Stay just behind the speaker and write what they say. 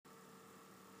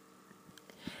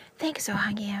Thanks for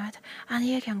hanging out, and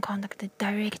you can contact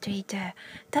directly too.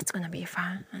 That's gonna be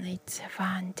fun, and it's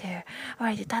fun too.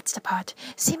 Alright, that's the part.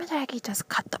 Seemed like it was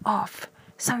cut off.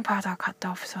 Some parts are cut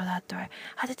off, so that way.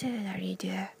 How did you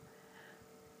redo?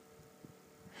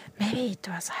 Maybe it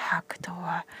was hacked,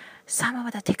 or some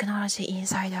of the technology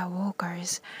inside our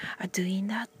workers are doing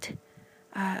that.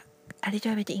 A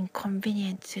little bit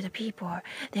inconvenient to the people.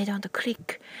 They don't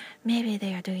click. Maybe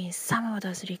they are doing some of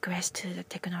those requests to the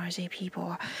technology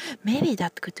people. Maybe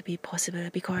that could be possible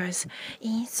because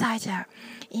inside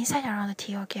around the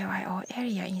TOKY or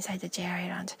area inside the J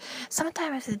Island,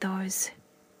 sometimes those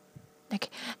like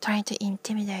trying to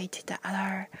intimidate the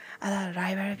other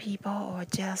rival people or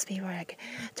jealous people, like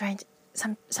trying to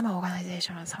some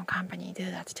organization or some company do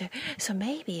that too. So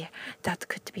maybe that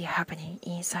could be happening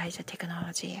inside the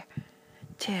technology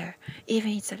too,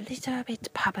 even it's a little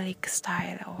bit public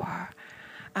style or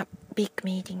a big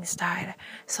meeting style.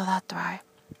 So that's why.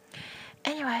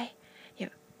 Anyway,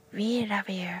 we love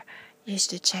you. You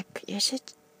should check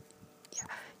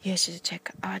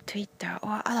our Twitter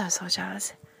or other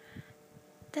socials.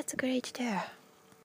 That's great too.